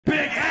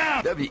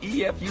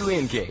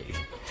WEFUNK.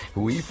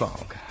 We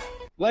funk.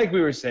 Like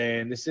we were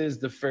saying, this is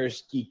the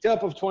first Geeked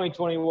Up of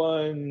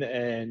 2021,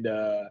 and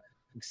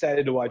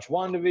excited to watch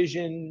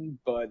WandaVision,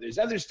 but there's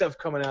other stuff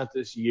coming out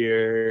this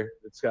year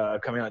that's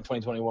coming out in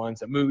 2021,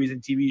 some movies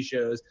and TV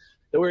shows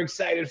that we're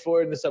excited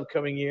for in this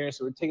upcoming year.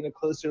 So we're taking a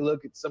closer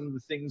look at some of the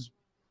things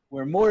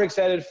we're more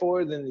excited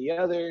for than the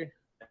other.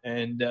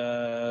 And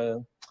I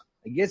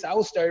guess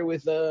I'll start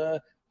with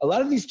a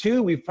lot of these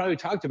too we've probably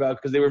talked about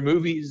because they were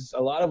movies.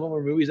 A lot of them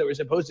were movies that were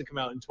supposed to come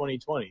out in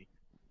 2020.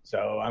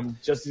 So I'm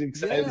just as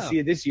excited to see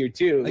it this year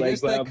too. I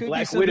guess that could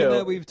Black be something Widow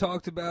that we've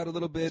talked about a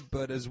little bit,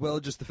 but as well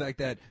just the fact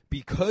that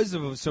because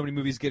of so many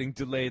movies getting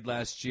delayed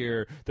last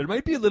year, there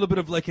might be a little bit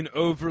of like an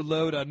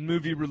overload on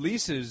movie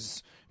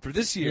releases for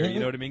this year, you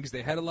know what I mean? Because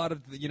they had a lot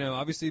of,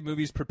 obviously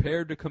movies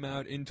prepared to come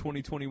out in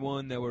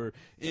 2021 that were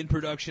in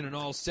production and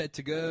all set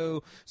to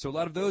go. So a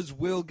lot of those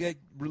will get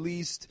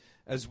released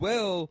as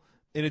well.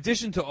 In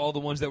addition to all the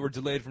ones that were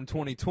delayed from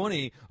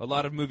 2020, a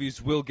lot of movies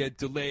will get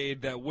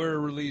delayed that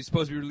were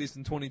supposed to be released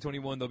in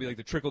 2021. There'll be like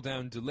the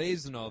trickle-down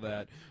delays and all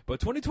that. But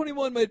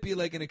 2021 might be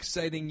like an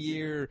exciting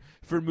year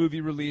for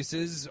movie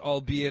releases,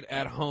 albeit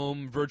at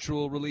home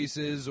virtual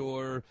releases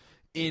or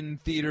in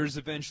theaters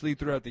eventually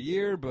throughout the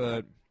year.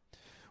 But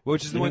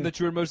which is the one that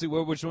you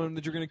were which one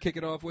that you're going to kick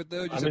it off with,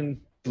 though?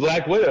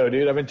 Black Widow,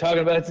 dude. I've been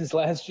talking about it since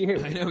last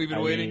year. I know, we've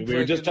been waiting for we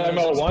were just talking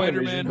about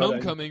Spider-Man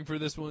Homecoming for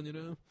this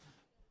one,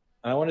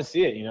 I want to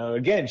see it,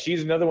 Again,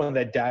 she's another one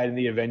that died in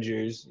the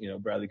Avengers,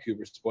 Bradley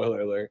Cooper, spoiler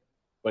alert.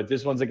 But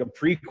this one's like a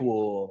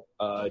prequel.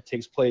 It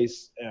takes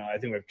place, I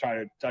think we've tried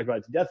to talk about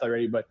it to death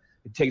already, but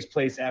it takes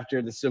place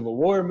after the Civil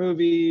War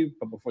movie,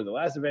 but before the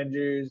last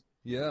Avengers.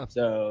 Yeah.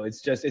 So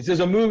it's just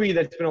a movie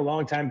that's been a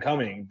long time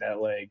coming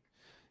that, like,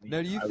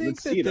 now, do you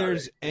think that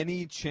there's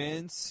any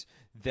chance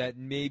that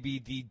maybe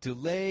the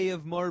delay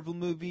of Marvel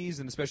movies,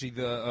 and especially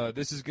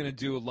this is going to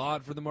do a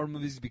lot for the Marvel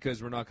movies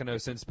because we're not going to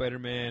send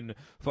Spider-Man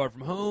Far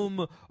From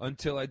Home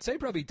until I'd say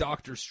probably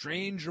Doctor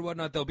Strange or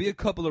whatnot. There'll be a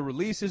couple of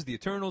releases, the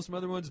Eternals, some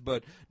other ones,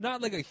 but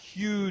not like a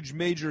huge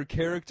major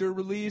character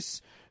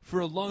release for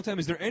a long time.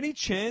 Is there any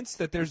chance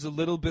that there's a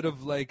little bit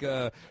of like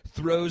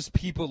throws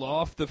people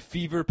off the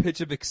fever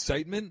pitch of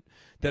excitement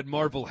that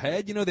Marvel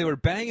had? They were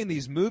banging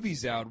these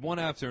movies out one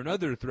after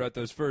another throughout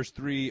those first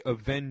three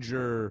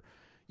Avenger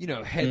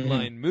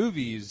headline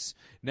movies.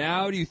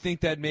 Now, do you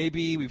think that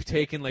maybe we've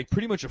taken like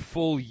pretty much a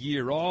full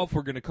year off?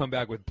 We're going to come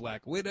back with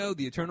Black Widow,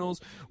 the Eternals.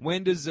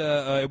 When does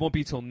it won't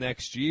be till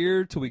next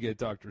year till we get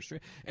Doctor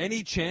Strange?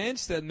 Any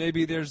chance that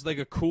maybe there's like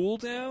a cool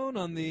down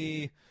on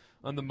the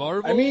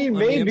Marvel?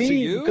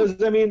 Maybe because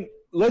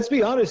let's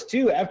be honest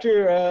too.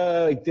 After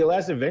the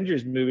last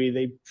Avengers movie,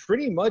 they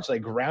pretty much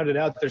like rounded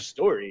out their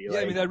story.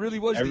 Yeah, that really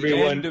was the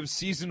end of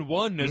season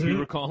one, as we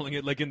were calling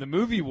it, like in the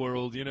movie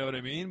world. You know what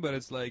I mean? But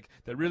it's like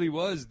that really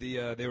was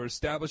they were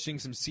establishing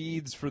some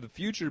seeds for the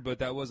future, but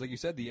that was, like you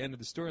said, the end of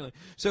the storyline.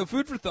 So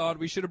food for thought.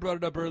 We should have brought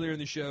it up earlier in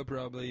the show,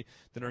 probably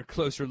than our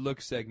closer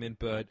look segment.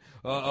 But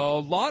a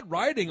lot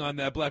riding on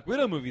that Black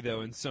Widow movie,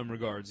 though, in some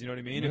regards. You know what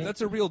I mean? If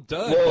that's a real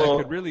dud, that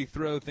could really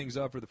throw things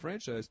off for the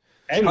franchise.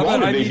 And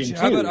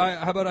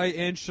How about I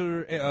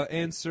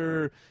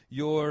answer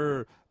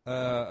your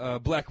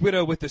Black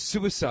Widow with the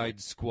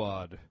Suicide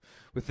Squad,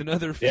 with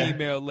another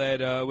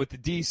female-led with the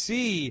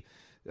DC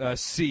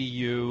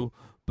CU,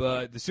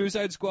 but the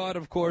Suicide Squad,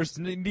 of course,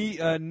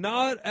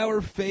 not our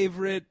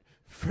favorite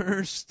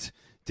first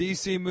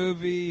DC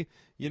movie.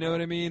 You know what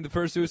I mean? The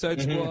first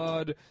Suicide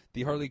Squad,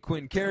 the Harley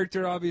Quinn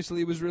character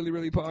obviously was really,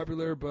 really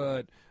popular,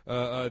 but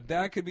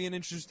that could be an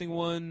interesting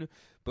one.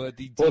 But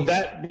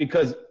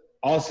because.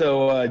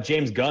 Also,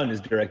 James Gunn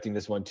is directing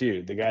this one,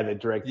 too, the guy that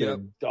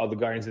directed all the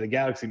Guardians of the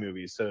Galaxy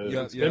movies. So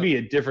it's going to be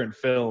a different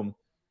film.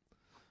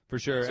 For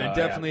sure. So, and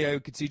definitely I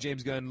could see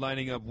James Gunn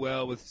lining up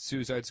well with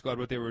Suicide Squad,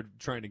 what they were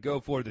trying to go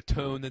for, the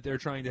tone that they're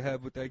trying to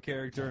have with that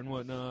character and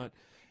whatnot.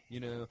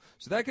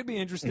 So that could be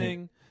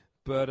interesting.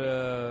 But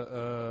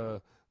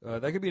that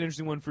could be an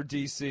interesting one for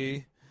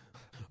DC.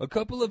 A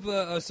couple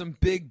of some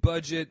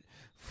big-budget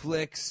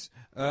flicks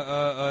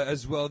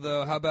as well,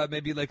 though. How about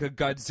maybe like a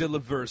Godzilla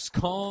vs.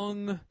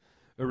 Kong?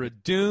 Or a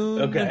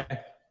Dune. Okay.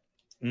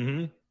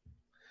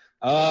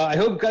 I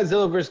hope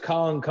Godzilla vs.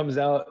 Kong comes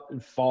out in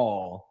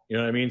fall. You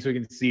know what I mean? So we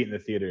can see it in the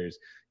theaters.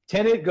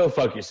 Tenet, go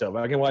fuck yourself.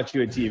 I can watch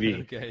you at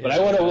TV. But I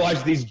want to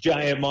watch these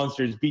giant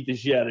monsters beat the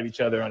shit out of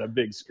each other on a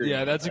big screen.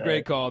 Yeah, that's a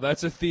great call.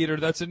 That's a theater.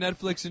 That's a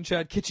Netflix and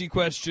chat kitschy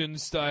question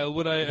style.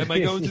 Am I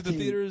going to the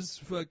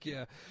theaters? Fuck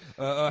yeah.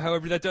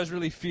 However, that does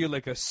really feel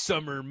like a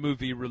summer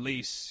movie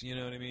release. You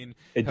know what I mean?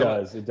 It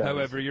does.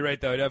 However, you're right,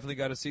 though. I definitely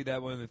got to see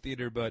that one in the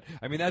theater. But,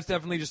 that's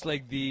definitely just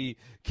like the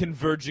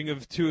converging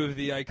of two of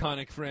the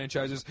iconic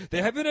franchises.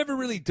 They haven't ever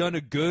really done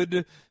a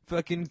good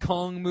fucking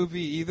Kong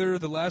movie either.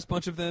 The last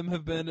bunch of them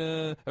have been,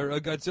 or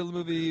a Godzilla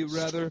movie,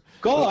 rather.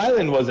 Skull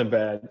Island wasn't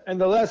bad. And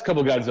the last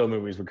couple Godzilla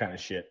movies were kind of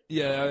shit.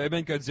 Yeah, I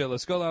meant Godzilla.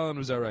 Skull Island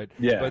was all right.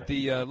 Yeah. But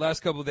the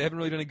last couple, they haven't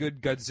really done any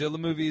good Godzilla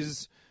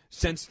movies.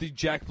 since the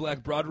Jack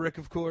Black Broderick,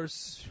 of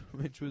course,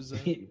 which was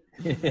a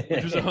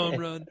home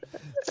run.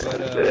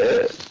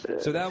 But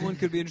so that one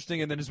could be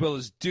interesting, and then as well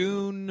as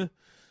Dune,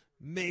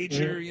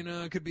 major,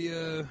 could be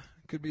a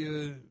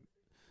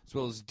as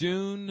well as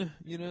Dune,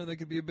 that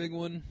could be a big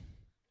one.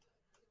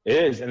 It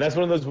is, and that's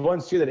one of those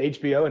ones too that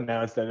HBO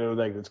announced that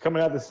it's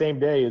coming out the same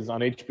day as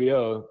on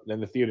HBO than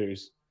the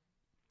theaters.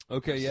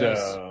 Okay, yes,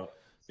 so,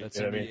 that's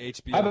gonna be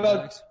HBO. How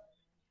about Max.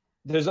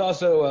 There's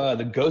also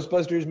the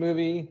Ghostbusters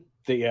movie.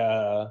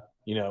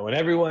 When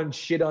everyone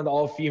shit on the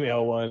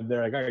all-female one,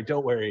 they're like, all right,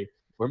 don't worry,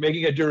 we're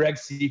making a direct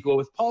sequel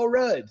with Paul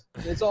Rudd.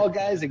 It's all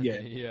guys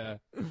again. Yeah.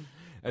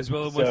 As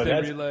well as once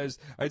they realized,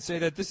 I'd say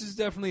that this is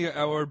definitely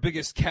our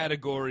biggest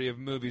category of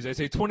movies. I'd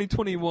say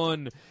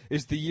 2021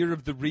 is the year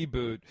of the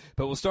reboot,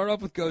 but we'll start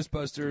off with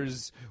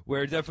Ghostbusters,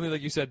 where definitely,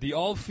 like you said, the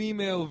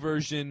all-female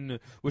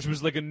version, which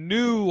was like a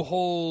new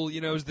whole,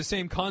 it was the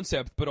same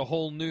concept, but a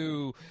whole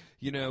new,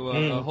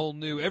 a whole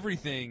new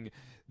everything.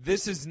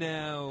 This is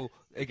now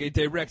a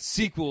direct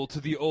sequel to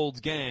the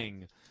old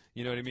gang.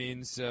 You know what I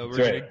mean? So we're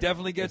going to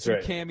definitely get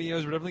some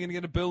cameos. We're definitely going to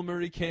get a Bill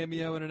Murray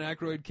cameo and an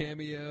Aykroyd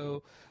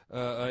cameo.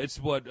 It's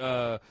what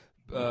no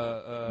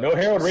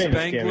Harold Ramis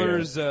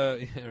Spangler's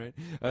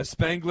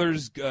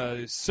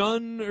Spangler's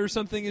son or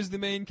something is the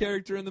main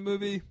character in the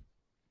movie.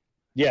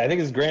 Yeah, I think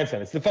his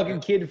grandson. It's the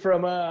fucking kid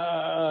from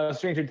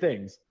Stranger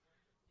Things.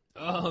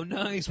 Oh,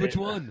 nice. Which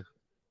one?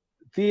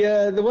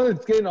 The one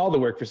that's getting all the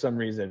work for some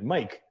reason.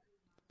 Mike.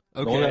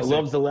 Okay, the one that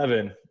loves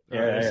 11.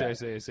 I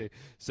see.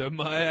 So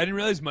I didn't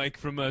realize Mike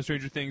from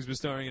Stranger Things was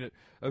starring in it.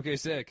 Okay,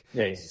 sick.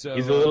 Yeah, so,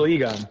 he's a little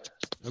Egon.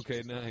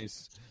 Okay,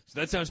 nice. So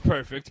that sounds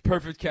perfect.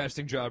 Perfect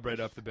casting job right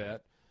off the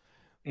bat.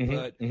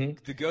 But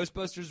the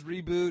Ghostbusters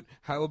reboot,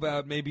 how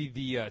about maybe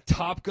the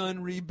Top Gun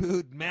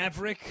reboot,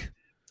 Maverick?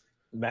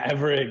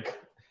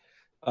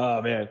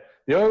 Oh, man.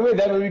 The only way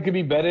that movie could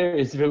be better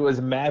is if it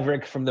was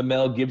Maverick from the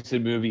Mel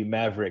Gibson movie,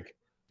 Maverick.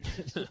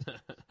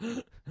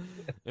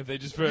 If they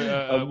just went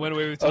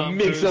away with Tom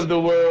Cruise. A mix Cruise. of the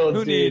world.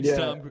 Who needs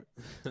Tom Cruise?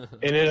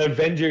 In an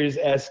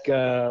Avengers-esque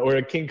or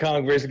a King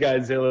Kong versus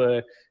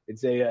Godzilla,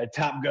 it's a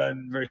Top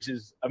Gun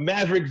versus a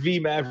Maverick v.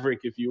 Maverick,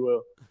 if you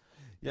will.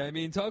 Yeah, I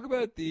mean, talk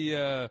about the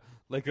a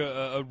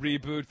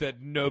reboot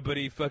that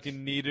nobody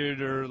fucking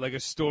needed, or like a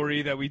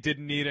story that we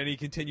didn't need any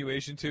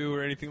continuation to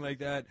or anything like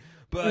that.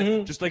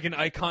 But just like an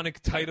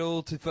iconic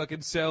title to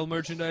fucking sell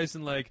merchandise,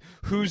 and like,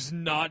 who's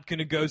not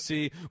gonna go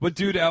see? What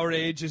dude our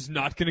age is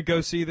not gonna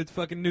go see the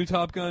fucking new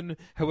Top Gun?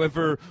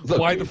 However, look,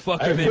 why the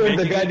fuck are they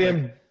making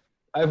it?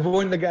 I've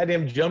worn the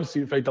goddamn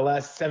jumpsuit for like the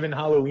last 7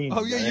 Halloweens.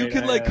 Oh yeah, you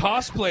can like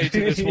cosplay to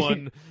this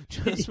one.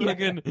 Just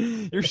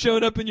fucking, you're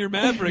showing up in your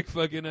Maverick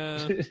fucking.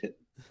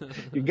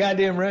 You're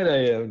goddamn right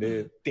I am,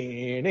 dude.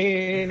 Dude,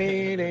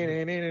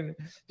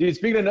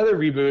 speaking of another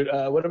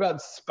reboot, what about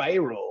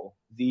Spiral?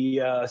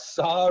 The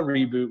Saw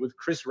reboot with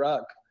Chris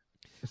Rock.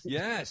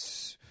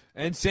 Yes.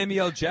 And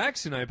Samuel L.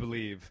 Jackson, I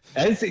believe.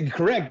 That's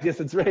correct. Yes,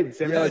 that's right.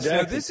 Samuel L. Jackson.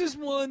 Now this is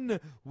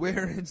one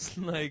where it's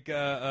like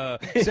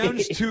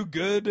sounds too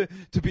good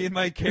to be in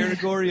my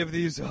category of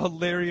these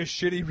hilarious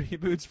shitty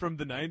reboots from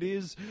the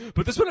 90s.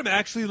 But this one I'm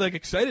actually like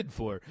excited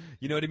for.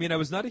 You know what I mean? I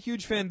was not a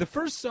huge fan. The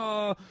first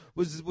Saw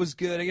was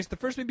good. I guess the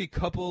first maybe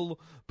couple,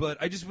 but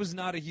I just was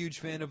not a huge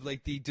fan of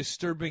like the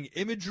disturbing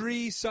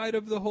imagery side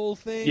of the whole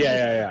thing.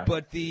 Yeah.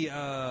 But the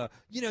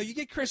you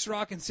get Chris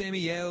Rock and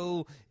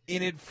Samuel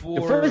in it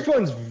for the first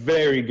one's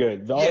very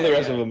good. All the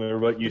rest of them are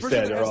what you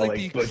said are all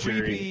like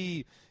butchery.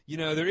 Creepy,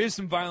 there is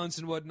some violence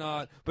and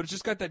whatnot, but it's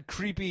just got that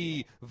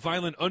creepy,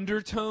 violent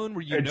undertone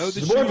where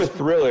it's more of a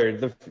thriller.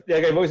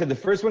 Like I've always said, the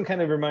first one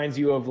kind of reminds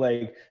you of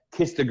like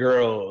Kiss the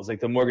Girls, like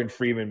the Morgan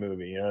Freeman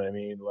movie. You know what I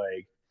mean?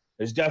 Like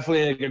there's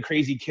definitely like a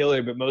crazy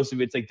killer, but most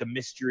of it's like the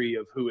mystery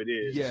of who it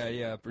is.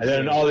 Yeah. And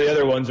then all the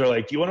other ones are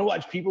like, do you want to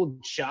watch people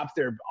chop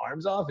their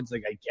arms off? It's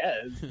like, I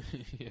guess.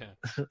 Yeah.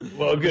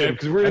 Well, good,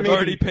 because we're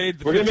gonna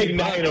make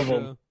 9 of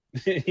them.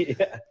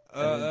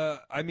 Yeah.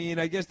 I mean,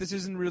 I guess this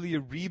isn't really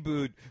a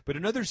reboot, but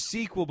another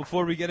sequel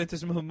before we get into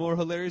some more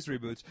hilarious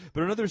reboots.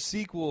 But another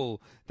sequel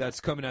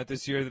that's coming out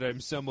this year that I'm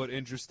somewhat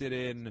interested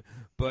in.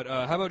 But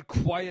how about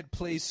Quiet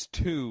Place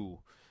 2?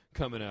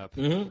 Coming up.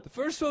 The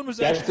first one was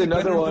actually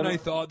better than I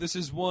thought. This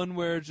is one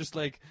where it just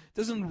like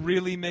doesn't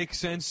really make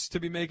sense to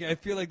be making. I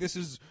feel like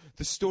the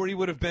story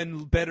would have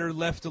been better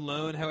left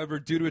alone. However,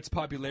 due to its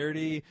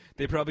popularity,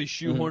 they probably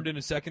shoehorned in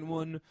a second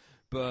one.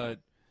 But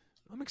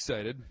I'm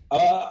excited.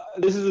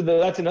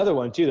 That's another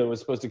one too that was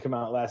supposed to come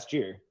out last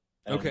year.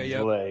 Okay,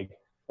 yeah. Like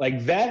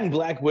that and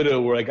Black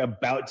Widow were like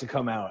about to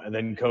come out, and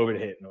then COVID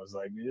hit, and I was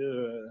like,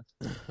 none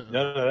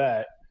of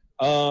that.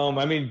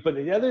 I mean, but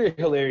the other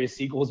hilarious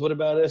sequels. What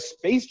about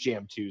Space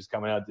Jam 2 is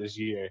coming out this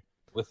year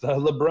with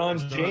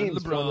LeBron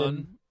James,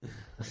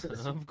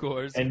 of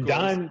course, and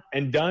Don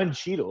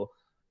Cheadle.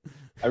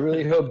 I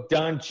really hope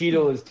Don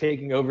Cheadle is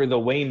taking over the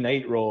Wayne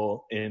Knight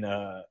role in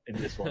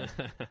this one.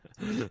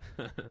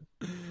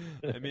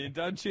 I mean,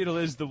 Don Cheadle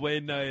is the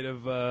Wayne Knight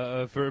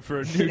of for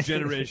a new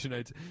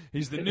generation.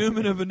 He's the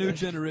Newman of a new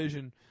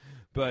generation.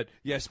 But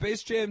yeah,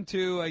 Space Jam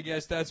 2, I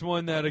guess that's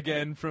one that,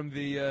 again, from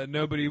the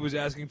nobody was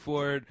asking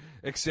for it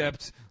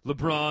except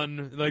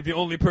LeBron. Like, the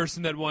only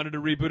person that wanted a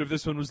reboot of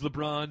this one was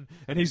LeBron,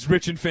 and he's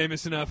rich and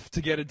famous enough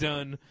to get it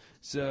done.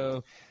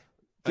 So...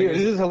 Dude,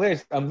 this is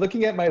hilarious. I'm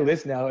looking at my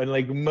list now, and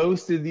like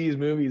most of these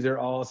movies are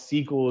all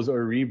sequels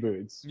or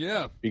reboots.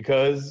 Yeah.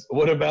 Because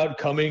what about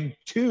Coming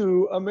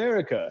to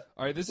America?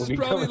 All right, this is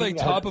probably like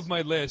top of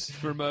my list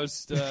for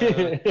most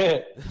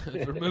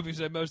for movies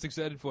I'm most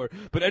excited for.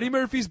 But Eddie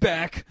Murphy's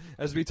back,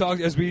 as we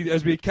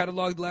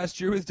cataloged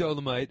last year with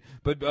Dolomite.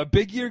 But a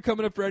big year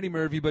coming up for Eddie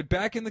Murphy. But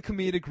back in the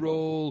comedic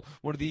role,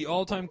 one of the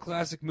all-time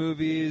classic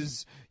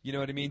movies. You know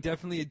what I mean?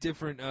 Definitely a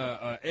different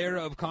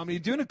era of comedy.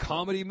 Doing a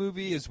comedy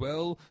movie as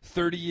well,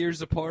 30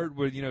 years apart,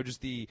 where, you know,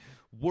 just the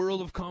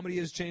world of comedy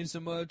has changed so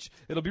much.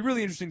 It'll be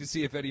really interesting to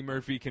see if Eddie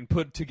Murphy can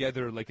put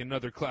together like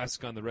another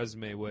classic on the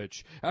resume.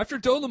 Which after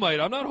Dolomite,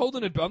 I'm not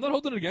holding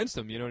it against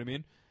him. You know what I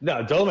mean?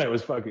 No, Dolomite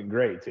was fucking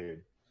great,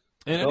 dude.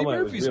 And Eddie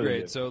Murphy's really great,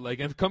 good. So like,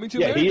 and Coming to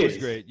America was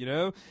great, you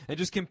know. And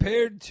just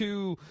compared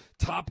to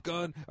Top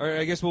Gun, or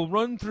I guess we'll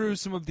run through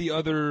some of the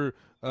other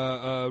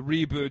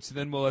reboots, and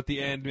then we'll at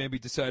the end maybe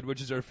decide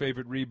which is our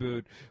favorite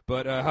reboot.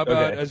 But how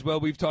about as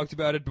well? We've talked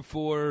about it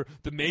before.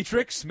 The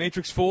Matrix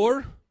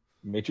 4.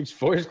 Matrix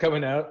 4 is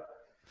coming out.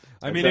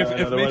 I mean,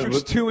 if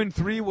Matrix 2 and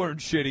 3 weren't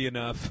shitty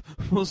enough,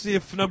 we'll see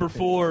if number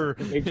 4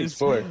 Matrix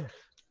 4.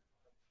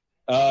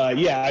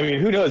 Yeah, I mean,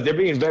 who knows? They're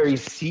being very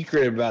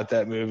secret about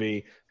that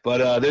movie.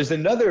 But there's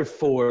another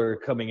 4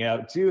 coming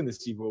out, too, in the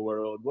sequel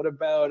world. What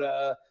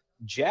about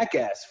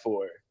Jackass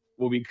 4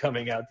 will be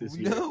coming out this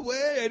year? No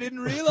way! I didn't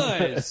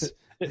realize.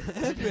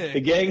 Epic.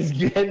 The gang's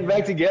getting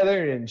back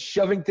together and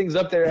shoving things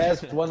up their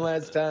ass one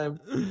last time.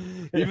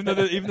 Even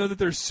though that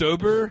they're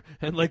sober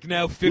and, like,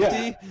 now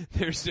 50,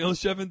 they're still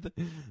shoving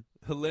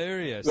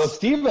hilarious. Well,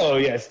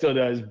 Steve-O, still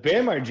does.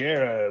 Bam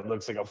Margera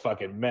looks like a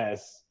fucking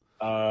mess.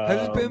 How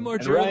does Bam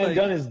Margera... Ryan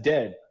Dunn is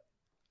dead.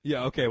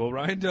 Yeah, okay. Well,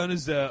 Ryan Dunn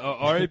is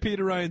R.I.P.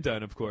 to Ryan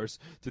Dunn, of course,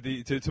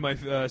 to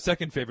my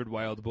second favorite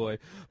wild boy.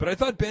 But I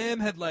thought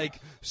Bam had like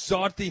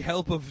sought the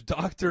help of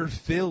Dr.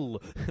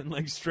 Phil and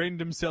like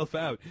straightened himself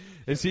out.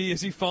 Is he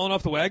fallen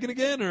off the wagon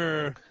again,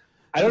 or?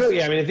 I don't know.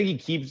 Yeah, I mean, I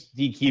think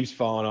he keeps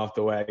falling off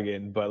the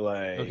wagon, but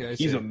like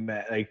he's a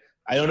mess. Like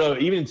I don't know.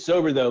 Even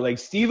sober though, like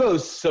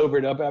Steve-O's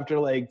sobered up after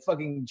like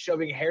fucking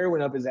shoving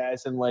heroin up his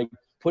ass and like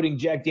putting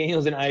Jack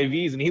Daniels in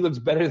IVs, and he looks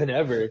better than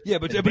ever. Yeah,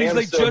 but he's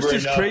like just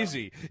as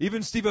crazy.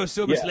 Even Steve-O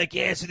sober's like,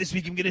 so this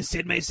week I'm gonna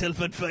set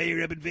myself on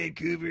fire up in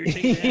Vancouver.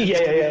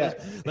 Yeah.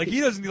 Like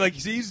he doesn't like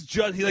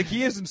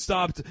he hasn't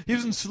stopped. He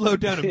hasn't slowed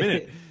down a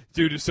minute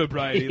due to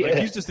sobriety. Like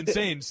he's just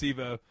insane,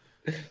 Steve-O.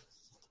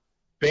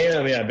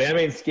 Bam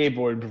ain't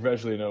skateboarding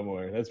professionally no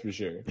more. That's for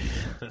sure.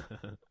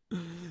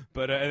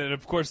 But and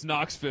of course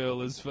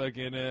Knoxville is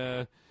fucking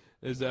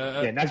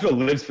Knoxville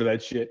lives for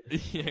that shit.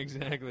 Yeah,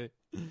 exactly.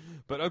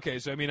 But okay,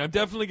 so I mean, I'm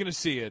definitely going to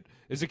see it.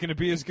 Is it going to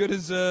be as good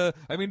as? I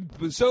mean,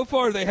 so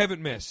far they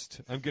haven't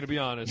missed. I'm going to be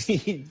honest.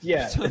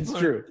 Yeah, it's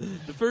true.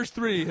 The first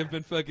 3 have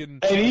been fucking.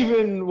 And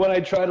even when I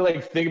try to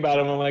like think about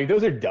them, I'm like,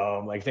 those are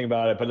dumb. Like think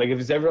about it. But like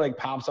if it's ever like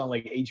pops on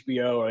like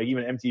HBO or like,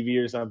 even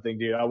MTV or something,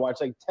 dude, I'll watch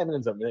like 10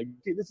 minutes of it. Like,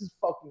 dude, this is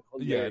fucking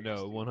hilarious. Yeah,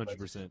 no,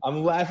 100%.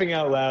 I'm laughing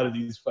out loud at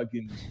these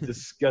fucking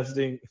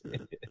disgusting.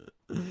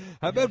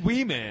 How about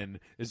Wee Man?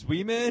 Is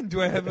Wee Man?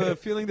 Do I have a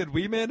feeling that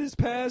Wee Man has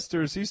passed,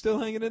 or is he still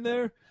hanging in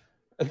there?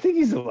 I think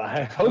he's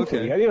alive.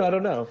 Hopefully. Okay. I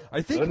don't know.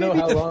 I think maybe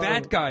the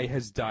fat guy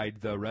has died,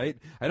 though, right?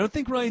 I don't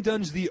think Ryan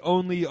Dunn's the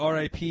only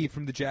R.I.P.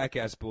 from the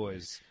Jackass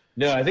boys.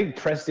 No, I think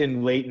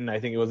Preston Layton, I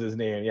think it was his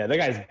name. Yeah, that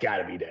guy's got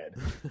to be dead.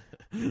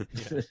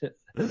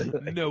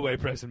 No way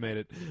Preston made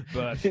it.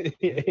 But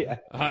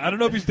I don't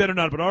know if he's dead or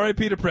not, but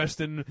R.I.P. to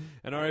Preston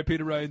and R.I.P.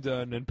 to Ryan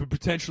Dunn and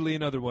potentially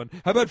another one.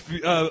 How about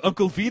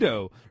Uncle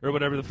Vito or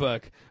whatever the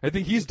fuck? I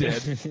think he's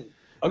dead.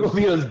 Uncle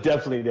Vito's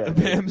definitely dead.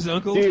 Bam's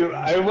uncle? Dude,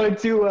 I went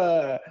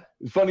to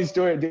funny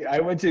story. Dude, I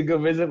went to go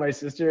visit my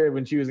sister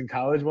when she was in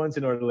college once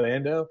in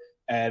Orlando,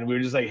 and we were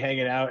just like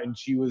hanging out, and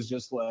she was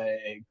just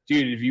like,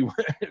 dude, if you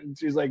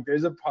she was like,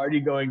 there's a party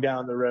going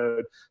down the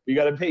road. We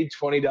got to pay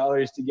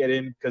 $20 to get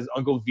in because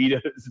Uncle Vito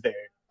is there.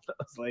 I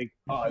was like,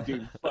 oh,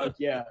 dude, fuck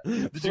yeah.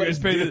 Did you guys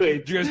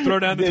throw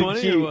down the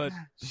 20 or what?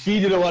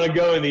 She didn't want to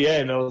go in the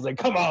end. I was like,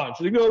 come on.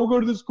 She's like, no, we'll go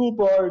to the school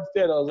bar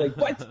instead. I was like,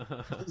 what?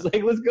 I was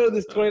like, let's go to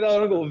this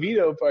 $20 Uncle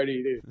Vito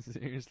party, dude.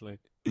 Seriously.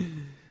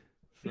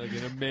 Like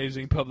an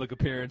amazing public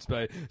appearance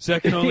by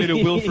second only to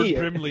Wilford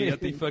Brimley at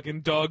the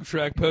fucking dog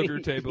track poker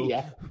table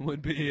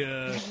would be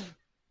dude.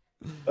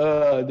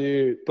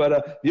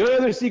 But the only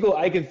other sequel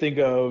I can think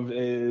of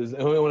is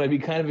one I'd be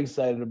kind of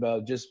excited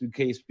about, just in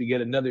case we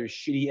get another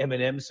shitty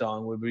Eminem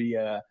song, would be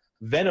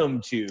Venom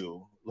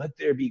 2. Let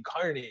There Be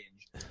Carnage.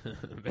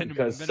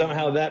 Because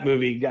somehow that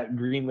movie got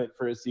greenlit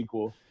for a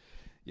sequel.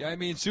 Yeah, I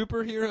mean,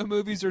 superhero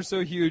movies are so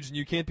huge, and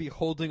you can't be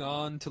holding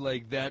on to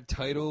like that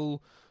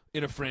title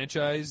in a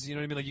franchise. You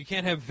know what I mean? Like, you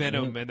can't have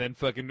Venom and then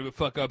fucking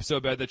fuck up so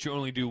bad that you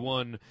only do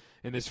one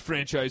in this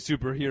franchise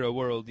superhero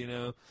world, you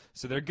know?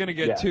 So they're going to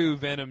get 2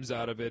 Venoms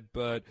out of it.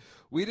 But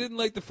We didn't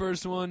like the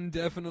first one.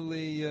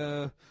 Definitely,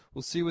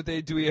 we'll see what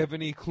they do. We have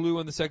any clue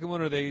on the second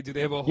one, or do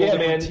they have a whole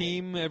different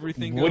team?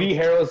 Everything. Woody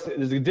Harrelson.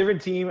 There's a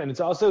different team, and it's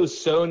also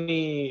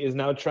Sony is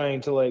now trying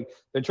to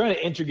they're trying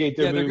to integrate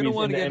their movies they're going to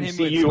want in to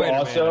the get him with MCU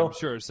also. I'm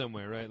sure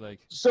somewhere, right?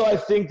 So I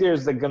think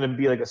there's going to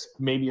be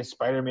maybe a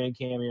Spider-Man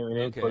cameo in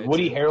it. Okay, but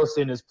Woody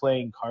Harrelson is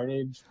playing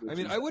Carnage. I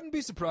mean, I wouldn't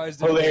be surprised.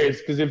 Hilarious,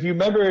 because if you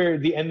remember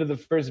the end of the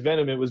first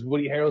Venom, it was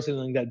Woody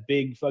Harrelson in that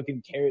big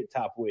fucking carrot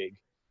top wig.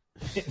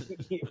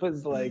 He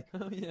was like,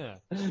 oh yeah.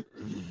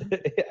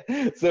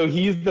 So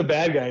he's the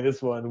bad guy in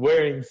this one,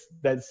 wearing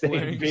that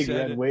same big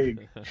red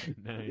wig.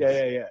 Nice.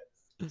 Yeah.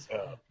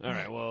 So. All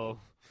right, well,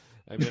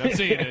 I mean, I'm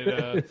seeing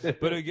it,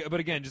 but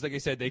again, just like I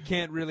said, they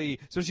can't really,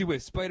 especially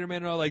with Spider-Man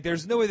and all.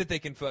 There's no way that they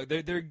can fuck.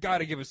 They're got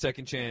to give a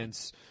second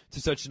chance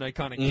to such an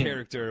iconic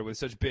character with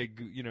such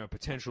big,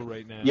 potential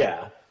right now.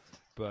 Yeah.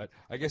 But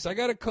I guess I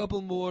got a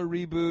couple more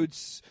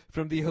reboots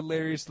from the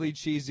hilariously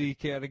cheesy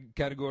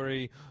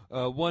category.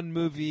 One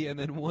movie and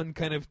then one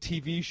kind of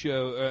TV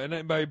show.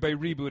 And by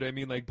reboot, I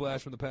mean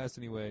Blast from the Past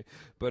anyway.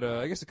 But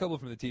I guess a couple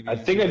from the TV I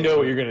think show. I know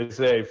what you're going to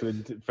say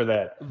for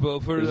that. Well,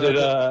 for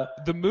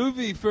the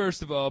movie,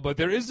 first of all, but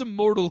there is a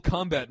Mortal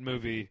Kombat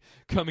movie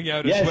coming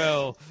out as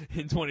well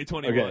in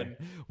 2021.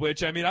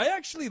 Which, I mean, I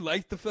actually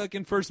liked the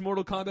fucking first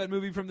Mortal Kombat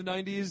movie from the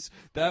 90s.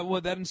 That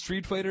and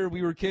Street Fighter.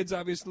 We were kids,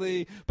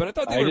 obviously. But I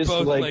thought they were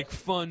both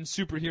fun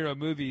superhero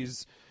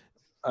movies.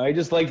 I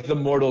just liked the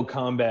Mortal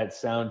Kombat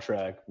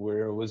soundtrack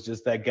where it was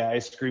just that guy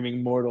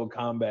screaming Mortal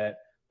Kombat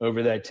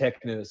over that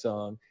techno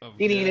song.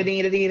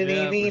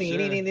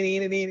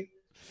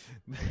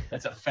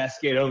 That's a Fast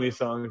Skate Only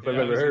song if I've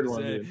ever heard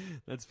one. Dude.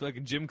 That's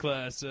fucking gym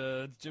class.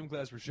 It's gym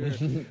class for sure.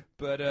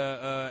 But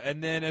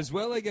and then as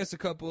well, I guess a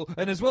couple,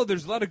 and as well,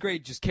 there's a lot of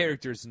great just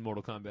characters in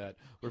Mortal Kombat.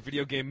 Or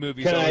video game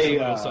movies are always a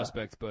little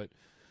suspect. But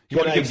you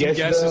want to give some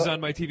guesses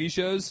on my TV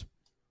shows?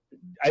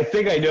 I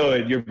think I know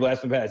it. Your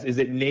Blast from the Past. Is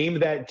it Name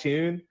That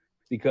Tune?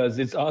 Because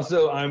it's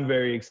also, I'm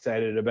very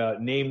excited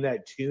about Name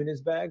That Tune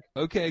is back.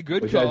 Okay,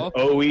 good which call. I've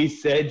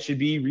always said should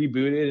be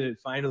rebooted, and it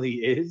finally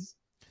is.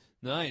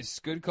 Nice,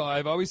 good call.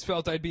 I've always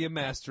felt I'd be a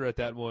master at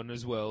that one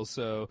as well,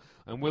 so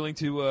I'm willing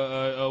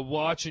to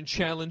watch and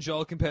challenge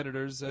all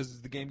competitors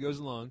as the game goes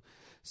along.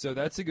 So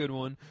that's a good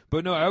one.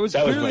 But no, I was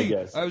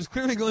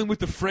clearly going with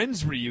the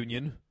Friends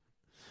reunion.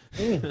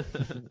 The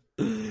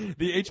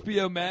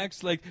HBO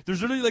Max,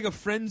 there's literally a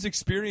Friends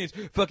experience.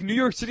 Fucking New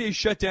York City is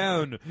shut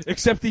down,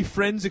 except the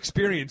Friends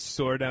experience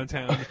store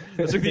downtown.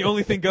 It's the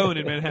only thing going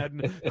in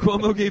Manhattan.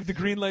 Cuomo gave the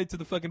green light to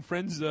the fucking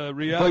Friends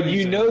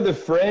reality. But the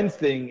Friends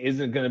thing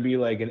isn't going to be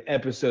an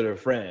episode of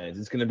Friends.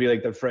 It's going to be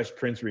the Fresh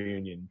Prince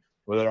reunion,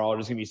 where they're all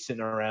just going to be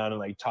sitting around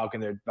and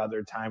talking about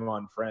their time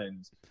on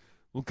Friends.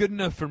 Well, good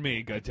enough for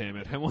me,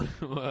 goddammit. I want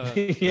to,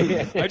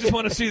 I just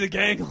want to see the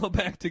gang all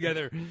back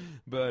together.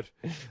 But,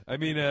 I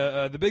mean,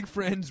 the big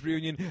Friends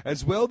reunion.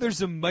 As well,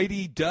 there's a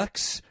Mighty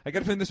Ducks. I got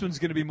to think this one's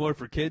going to be more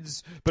for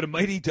kids. But a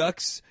Mighty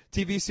Ducks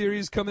TV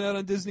series coming out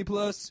on Disney+.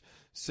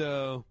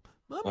 So,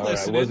 I'm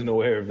listening. I wasn't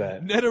aware of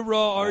that. Netta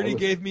Raw already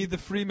gave me the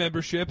free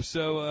membership,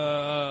 so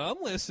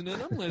I'm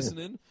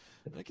listening.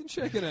 I can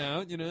check it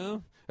out,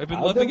 I've been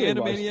loving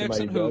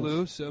Animaniacs on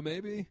Hulu, so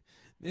maybe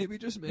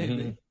just maybe.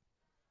 Mm-hmm.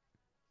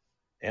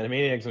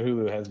 Animaniacs on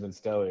Hulu has been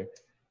stellar.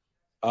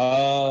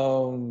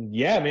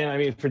 Yeah, man. I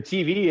mean, for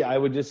TV, I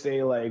would just say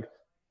in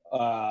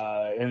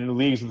the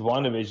leagues with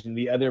WandaVision,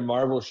 the other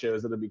Marvel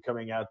shows that'll be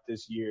coming out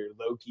this year: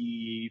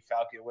 Loki,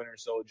 Falcon, Winter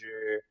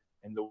Soldier,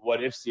 and the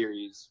What If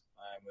series.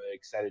 I'm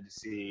excited to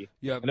see.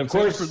 Yeah, and of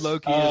course for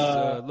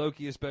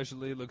Loki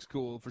especially looks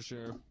cool for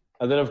sure.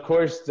 And then of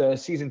course the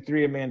season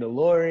 3 of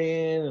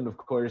Mandalorian, and of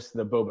course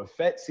the Boba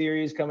Fett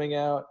series coming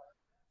out,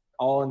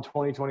 all in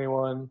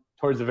 2021.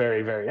 Towards the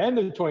very, very end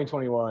of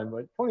 2021, but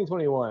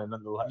 2021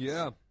 nonetheless.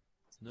 Yeah,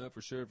 no, for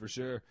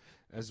sure.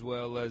 As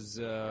well as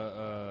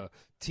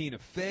Tina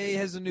Fey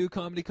has a new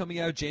comedy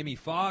coming out. Jamie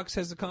Foxx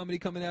has a comedy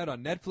coming out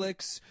on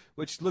Netflix,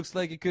 which looks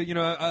like it could,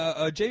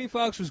 Jamie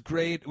Foxx was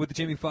great with the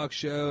Jamie Foxx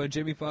show, and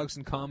Jamie Foxx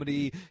in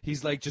comedy,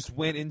 he's just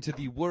went into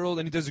the world,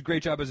 and he does a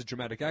great job as a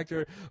dramatic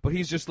actor, but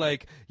he's just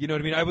you know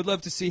what I mean? I would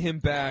love to see him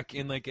back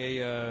in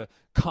a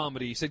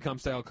comedy,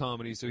 sitcom-style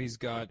comedy, so he's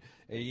got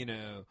a,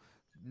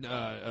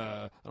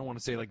 I don't want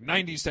to say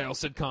 90s style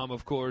sitcom,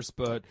 of course,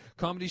 but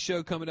comedy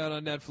show coming out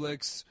on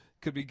Netflix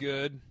could be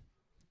good.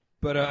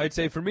 But I'd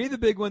say for me the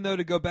big one, though,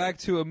 to go back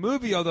to a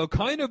movie, although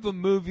kind of a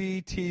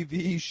movie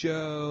TV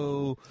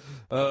show,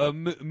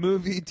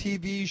 movie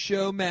TV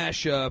show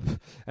mashup,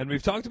 and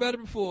we've talked about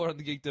it before on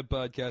the Geeked Up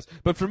Podcast.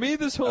 But for me,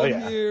 this whole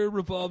year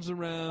revolves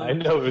around I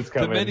know it's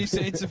coming. The Many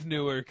Saints of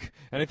Newark,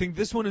 and I think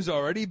this one has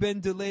already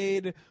been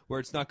delayed, where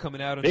it's not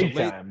coming out until big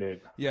time,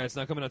 dude. Yeah, it's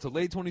not coming out until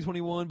late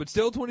 2021, but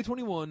still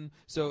 2021.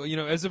 So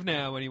as of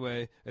now,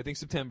 anyway, I think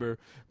September.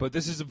 But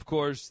this is, of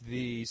course,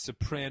 the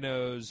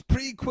Sopranos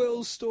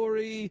prequel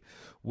story.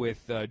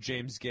 with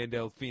James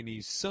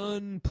Gandolfini's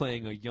son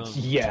playing a young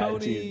Yeah,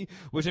 Tony, dude.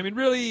 which, I mean,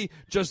 really,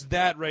 just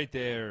that right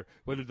there,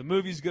 whether the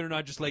movie's good or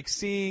not, just like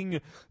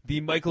seeing the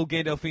Michael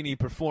Gandolfini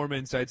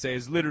performance, I'd say,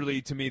 is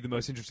literally, to me, the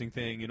most interesting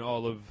thing in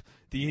all of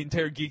the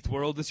entire geeked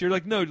world this year.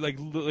 Like, no, like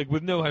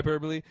with no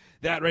hyperbole,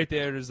 that right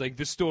there is like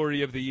the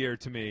story of the year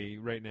to me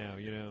right now,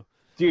 you know?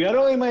 Dude, not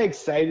only am I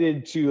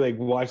excited to like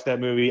watch that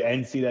movie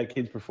and see that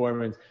kid's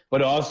performance,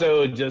 but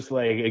also just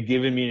like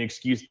giving me an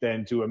excuse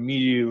then to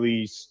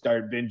immediately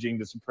start binging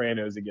The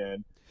Sopranos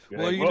again.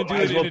 Well, are you gonna do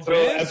it in throw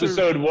advance, or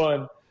episode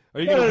 1.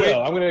 are you gonna wait?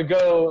 No. I'm gonna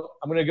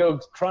go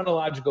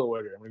chronological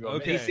order. I'm gonna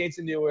go Many Saints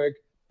in Newark,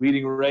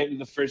 leading right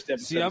into the first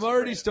episode. See, I'm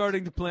already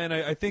starting to plan.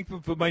 I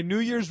think for my New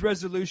Year's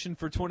resolution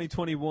for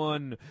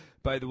 2021,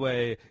 by the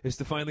way, is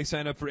to finally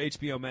sign up for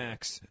HBO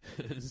Max.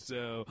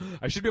 So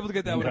I should be able to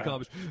get that one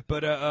accomplished.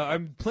 But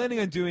I'm planning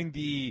on doing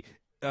the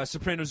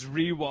Sopranos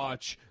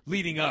rewatch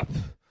leading up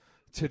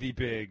to the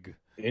big.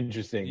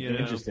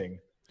 Interesting.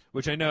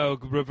 Which I know, a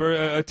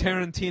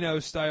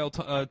Tarantino-style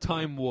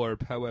time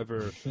warp,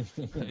 however.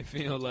 I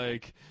feel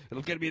like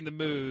it'll get me in the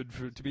mood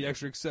to be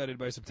extra excited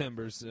by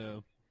September,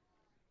 so...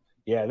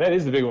 Yeah, that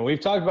is the big one. We've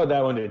talked about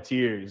that one to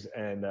tears,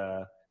 and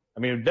I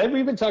mean,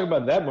 we've been talking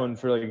about that one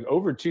for like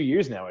over 2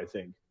 years now, I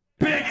think.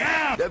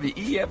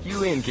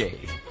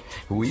 WEFUNK.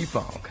 We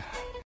funk.